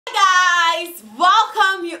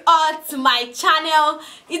to my channel.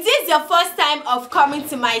 If this is your first time of coming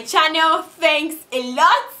to my channel, thanks a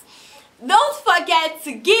lot. Don't forget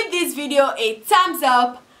to give this video a thumbs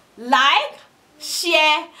up, like,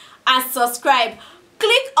 share and subscribe.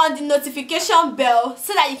 Click on the notification bell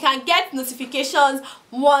so that you can get notifications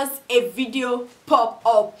once a video pop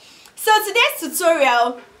up. So today's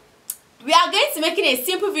tutorial, we are going to be making a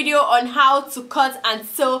simple video on how to cut and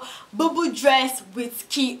sew Bubu dress with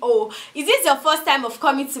keyhole. Is this your first time of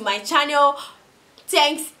coming to my channel?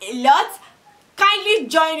 Thanks a lot. Kindly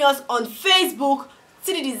join us on Facebook,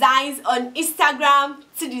 to the designs, on Instagram,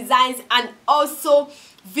 to the designs, and also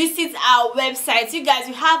visit our website. You guys,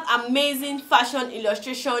 we have amazing fashion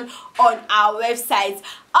illustration on our website.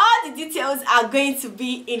 All the details are going to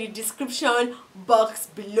be in the description box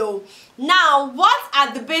below. Now, what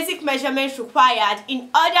are the basic measurements required in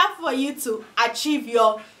order for you to achieve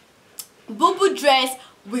your Bubu dress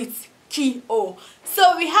with keyhole?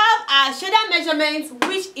 So we have our shoulder measurement,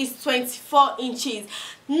 which is 24 inches.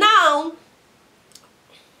 Now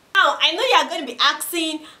I know you are going to be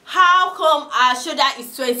asking, how come our shoulder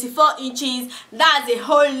is 24 inches? That's a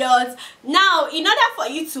whole lot. Now, in order for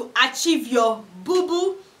you to achieve your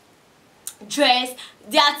Bubu dress,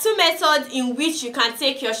 there are two methods in which you can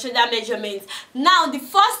take your shoulder measurements. Now, the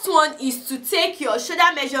first one is to take your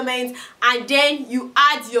shoulder measurement and then you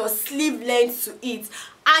add your sleeve length to it.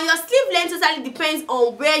 And your sleeve length totally depends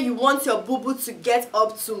on where you want your Bubu to get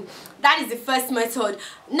up to. That is the first method.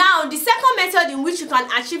 Now, the second method in which you can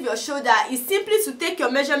achieve your shoulder is simply to take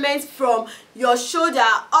your measurements from your shoulder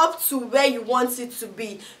up to where you want it to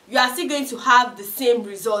be. You are still going to have the same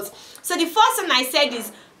results. So the first one I said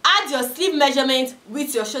is add your sleeve measurement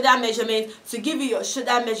with your shoulder measurement to give you your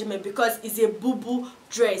shoulder measurement because it's a Bubu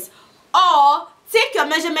dress. Or take your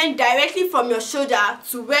measurement directly from your shoulder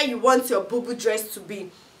to where you want your Bubu dress to be.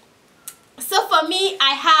 So for me,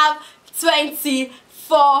 I have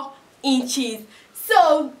 24 inches.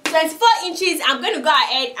 So 24 inches, I'm going to go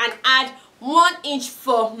ahead and add 1 inch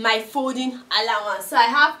for my folding allowance. So I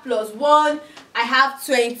have plus 1, I have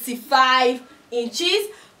 25 inches.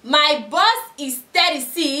 My bust is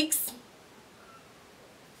 36.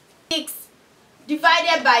 6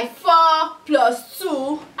 divided by 4 plus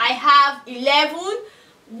 2, I have 11.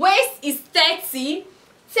 Waist is 30.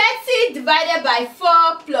 30 divided by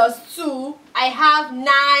 4 plus 2, I have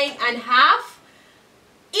 9.5.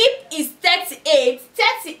 Hip is 38.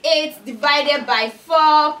 38 divided by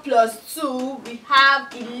 4 plus 2, we have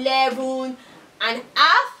 11.5.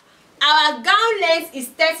 Our gown length is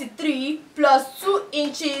 33 plus 2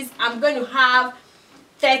 inches. I'm going to have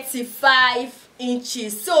 35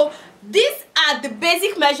 inches. So these are the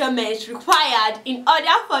basic measurements required in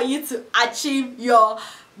order for you to achieve your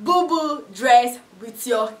Bubu dress with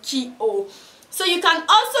your keyhole. So you can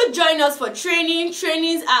also join us for training.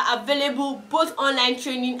 Trainings are available, both online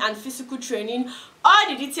training and physical training. All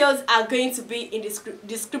the details are going to be in the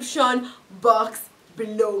description box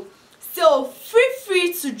below. So feel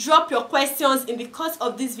free to drop your questions in the course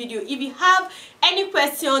of this video. If you have any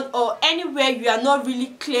question or anywhere you are not really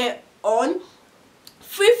clear on,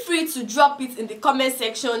 feel free to drop it in the comment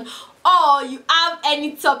section. Or you have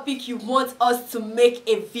any topic you want us to make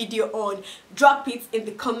a video on, drop it in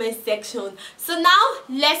the comment section. So now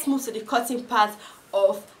let's move to the cutting part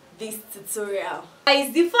of this tutorial.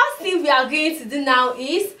 Guys, the first thing we are going to do now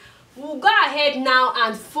is we'll go ahead now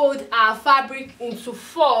and fold our fabric into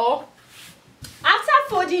 4. After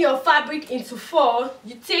folding your fabric into 4,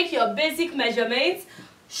 you take your basic measurements,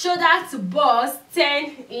 shoulder to bust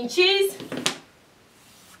 10 inches,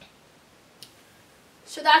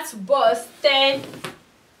 shoulder to bust 10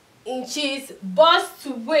 inches, bust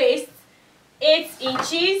to waist 8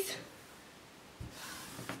 inches,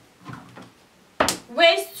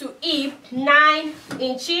 waist to hip 9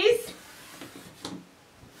 inches.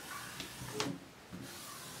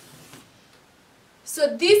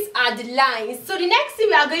 So these are the lines. So the next thing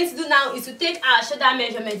we are going to do now is to take our shoulder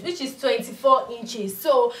measurement, which is 24 inches.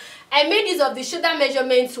 So I made use of the shoulder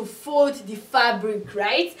measurement to fold the fabric,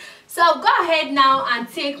 right? So I'll go ahead now and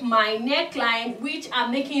take my neckline, which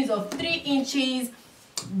I'm making use of 3 inches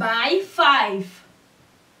by 5.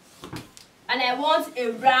 And I want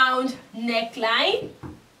a round neckline.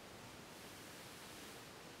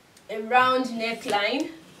 A round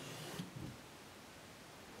neckline.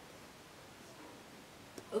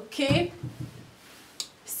 Okay,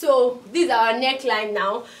 so these are our neckline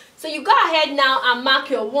now. So you go ahead now and mark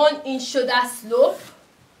your 1 inch shoulder slope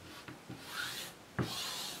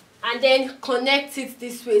and then connect it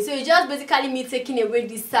this way. So it's just basically me taking away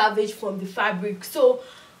this salvage from the fabric. So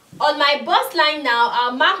on my bust line now,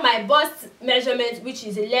 I'll mark my bust measurement, which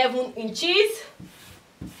is 11 inches.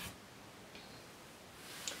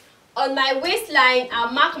 on my waistline,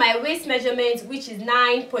 I'll mark my waist measurement, which is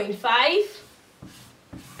 9.5.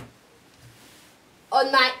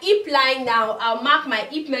 On my hip line now, I'll mark my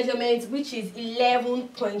hip measurement, which is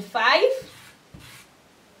 11.5.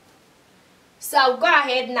 So I'll go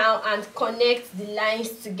ahead now and connect the lines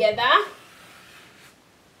together.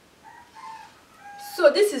 So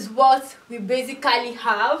this is what we basically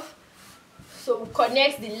have. So we'll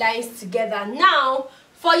connect the lines together. Now,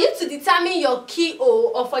 for you to determine your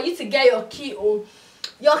keyhole, or for you to get your keyhole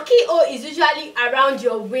is usually around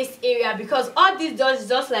your waist area, because all this does is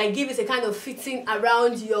just like give it a kind of fitting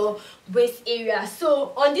around your waist area.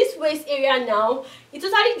 So on this waist area now, it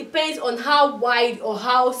totally depends on how wide or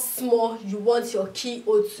how small you want your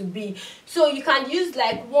keyhole to be. So you can use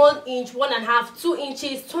like 1 inch, 1.5, 2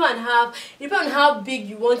 inches, 2.5, depending on how big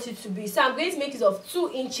you want it to be. So I'm going to make it of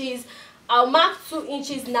 2 inches. I'll mark 2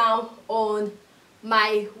 inches now on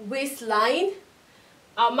my waistline.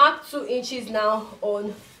 I'll mark 2 inches now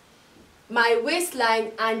on my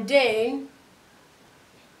waistline, and then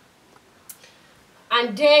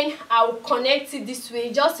I'll connect it this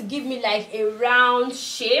way, just to give me like a round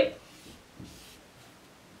shape.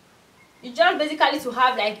 You just basically to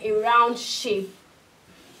have like a round shape,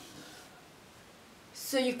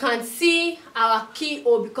 so you can see our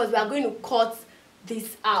keyhole, because we are going to cut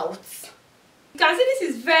this out. You can see this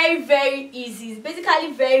is very easy. It's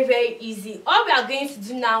basically very easy. All we are going to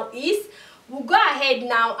do now is we'll go ahead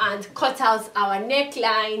now and cut out our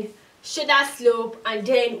neckline, shoulder slope, and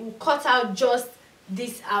then we'll cut out just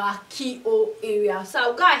this our keyhole area. So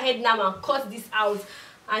I'll go ahead now and cut this out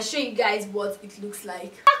and show you guys what it looks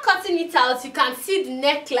like. After cutting it out, you can see the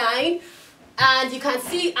neckline and you can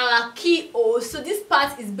see our keyhole. So this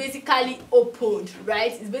part is basically opened,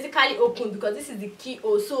 right? It's basically open because this is the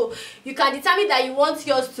keyhole. So you can determine that you want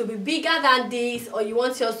yours to be bigger than this, or you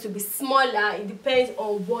want yours to be smaller. It depends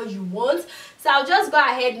on what you want. So I'll just go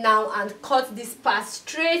ahead now and cut this part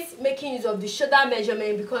straight, making use of the shoulder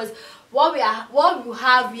measurement, because what we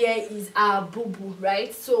have here is our boo-boo,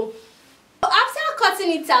 right? So after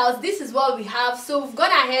cutting it out, this is what we have. So we've gone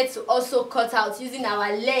ahead to also cut out using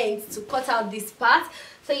our length to cut out this part.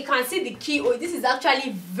 So you can see the keyhole. This is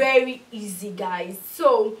actually very easy, guys.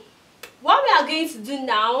 So what we are going to do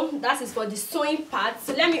now, that is for the sewing part.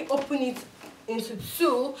 So let me open it into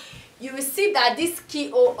two. You will see that this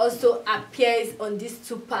keyhole also appears on these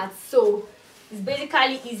two parts. So it's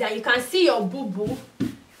basically easier. You can see your boo-boo.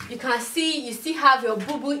 You still have your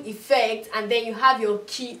boo-boo effect, and then you have your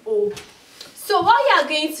keyhole. So what you are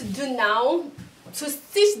going to do now to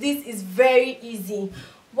stitch this is very easy.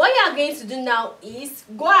 What you are going to do now is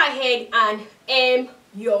go ahead and hem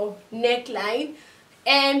your neckline.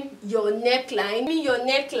 Hem your neckline. In your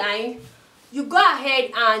neckline, you go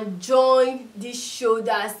ahead and join these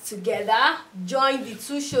shoulders together. Join the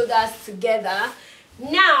two shoulders together.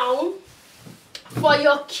 Now, for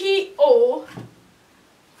your keyhole,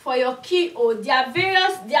 there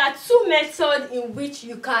are two methods in which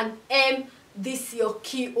you can hem this your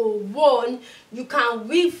keyhole. One, you can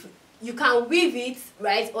weave it,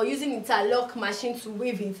 right, or using interlock machine to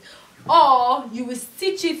weave it, or you will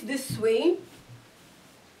stitch it this way.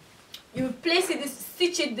 You will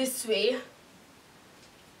stitch it this way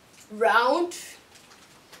round,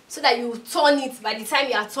 so that you will turn it by the time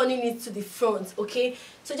you are turning it to the front. Okay,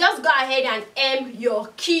 so just go ahead and hem your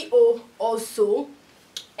keyhole also.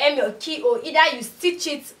 Hem your keyhole, either you stitch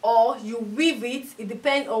it or you weave it. It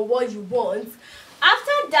depends on what you want.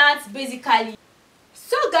 After that, basically,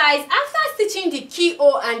 so guys, after stitching the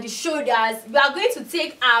keyhole and the shoulders, we are going to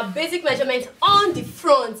take our basic measurement on the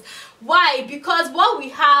front. Why? Because what we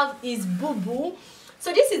have is boo-boo.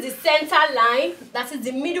 So this is the center line, that is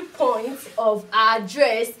the middle point of our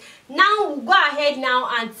dress. Now we'll go ahead now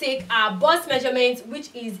and take our bust measurement, which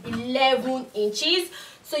is 11 inches.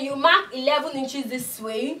 So you mark 11 inches this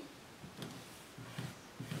way.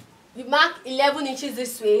 You mark 11 inches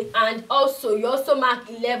this way, and also you also mark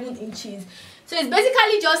 11 inches. So it's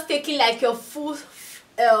basically just taking like your full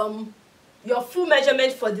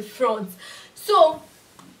measurement for the front. So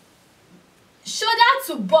shoulder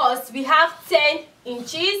to bust, we have 10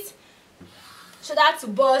 inches. Shoulder to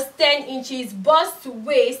bust, 10 inches. Bust to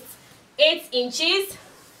waist, 8 inches.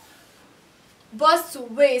 Bust to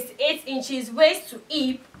waist, 8 inches. Waist to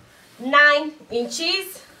hip, 9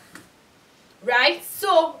 inches. Right?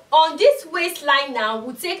 So on this waistline now,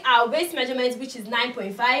 we'll take our waist measurement, which is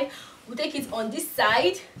 9.5. We'll take it on this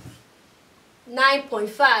side,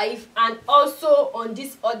 9.5, and also on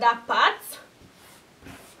this other part,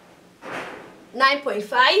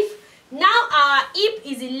 9.5. Now our hip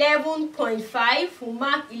is 11.5. We'll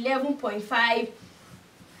mark 11.5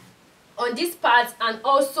 on this part and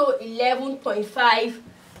also 11.5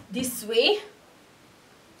 this way,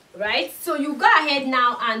 right? So you go ahead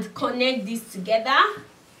now and connect this together.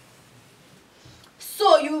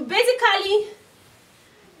 So you basically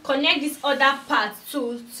connect this other part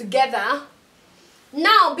too together.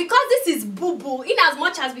 Now, because this is Bubu, in as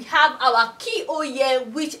much as we have our keyhole here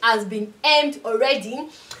which has been hemmed already,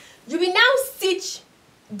 you will now stitch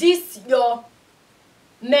this your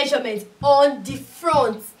measurement on the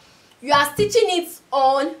front. You are stitching it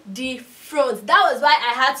on the front. That was why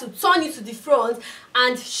I had to turn it to the front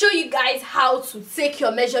and show you guys how to take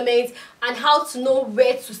your measurements and how to know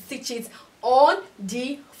where to stitch it on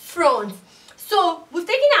the front. So we've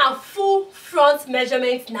taken our full front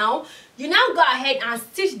measurement now. You now go ahead and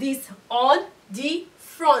stitch this on the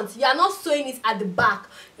front. You are not sewing it at the back,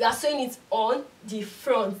 you are sewing it on the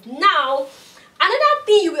front. Now, another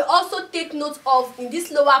thing you will also take note of in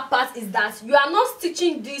this lower part is that you are not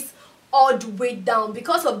stitching this all the way down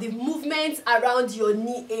because of the movement around your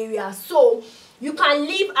knee area. So you can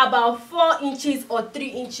leave about 4 inches or 3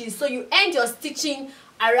 inches. So you end your stitching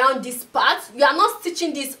around this part. You are not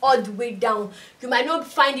stitching this all the way down. You might not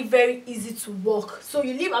find it very easy to walk. So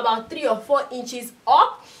you leave about 3 or 4 inches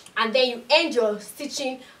up and then you end your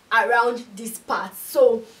stitching around this part.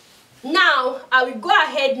 So now I will go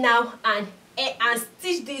ahead now and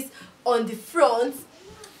stitch this on the front.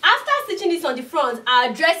 After stitching this on the front,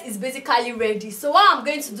 our dress is basically ready. So what I'm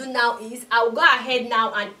going to do now is I will go ahead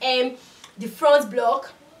now and hem the front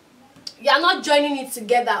block. You are not joining it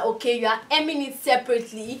together, okay? You are hemming it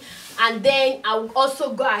separately, and then I will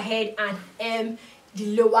also go ahead and hem the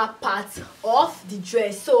lower part of the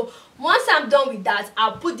dress. So once I'm done with that,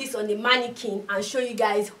 I'll put this on the mannequin and show you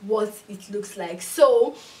guys what it looks like.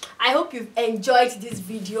 So I hope you've enjoyed this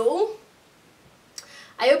video.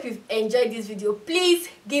 Please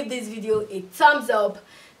give this video a thumbs up,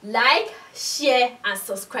 like, share and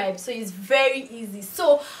subscribe. So it's very easy.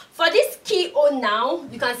 So for this keyhole now,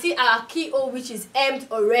 you can see our keyhole which is hemmed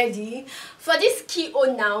already. For this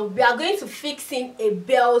keyhole now, we are going to fix in a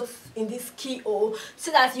belt in this keyhole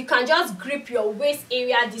so that you can just grip your waist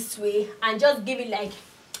area this way and just give it like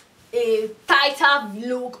a tighter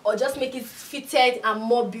look, or just make it fitted and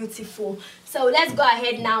more beautiful. So let's go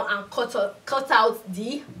ahead now and cut out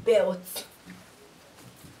the belt.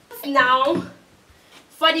 Now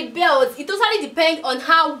for the belt, it totally depends on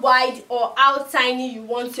how wide or how tiny you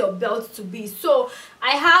want your belt to be. So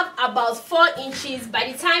I have about 4 inches. By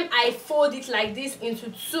the time I fold it like this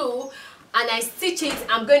into 2 and I stitch it,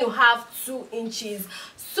 I'm going to have 2 inches.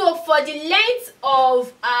 So for the length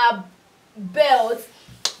of our belt,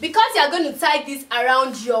 because you are going to tie this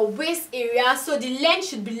around your waist area, so the length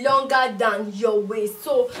should be longer than your waist.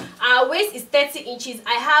 So our waist is 30 inches.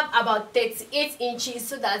 I have about 38 inches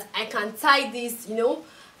so that I can tie this, you know,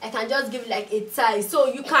 I can just give it like a tie.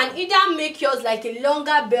 So you can either make yours like a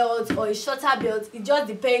longer belt or a shorter belt. It just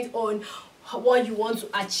depends on what you want to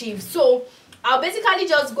achieve. So I'll basically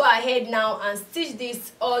just go ahead now and stitch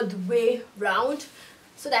this all the way round,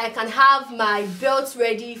 so that I can have my belt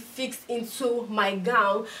ready, fixed into my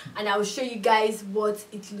gown, and I will show you guys what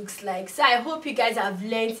it looks like. So I hope you guys have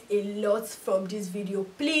learned a lot from this video.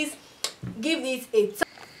 Please give this a thumbs up.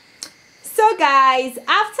 So guys,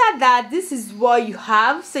 after that, this is what you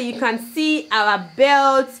have. So you can see our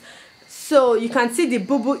belt, so you can see the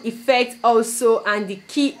Bubu effect also, and the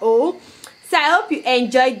keyhole. So I hope you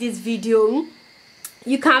enjoyed this video.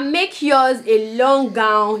 You can make yours a long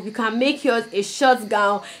gown, you can make yours a short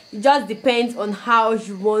gown. It just depends on how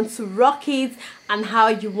you want to rock it and how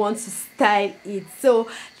you want to style it. So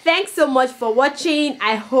thanks so much for watching.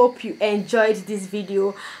 I hope you enjoyed this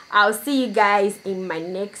video. I'll see you guys in my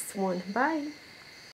next one. Bye.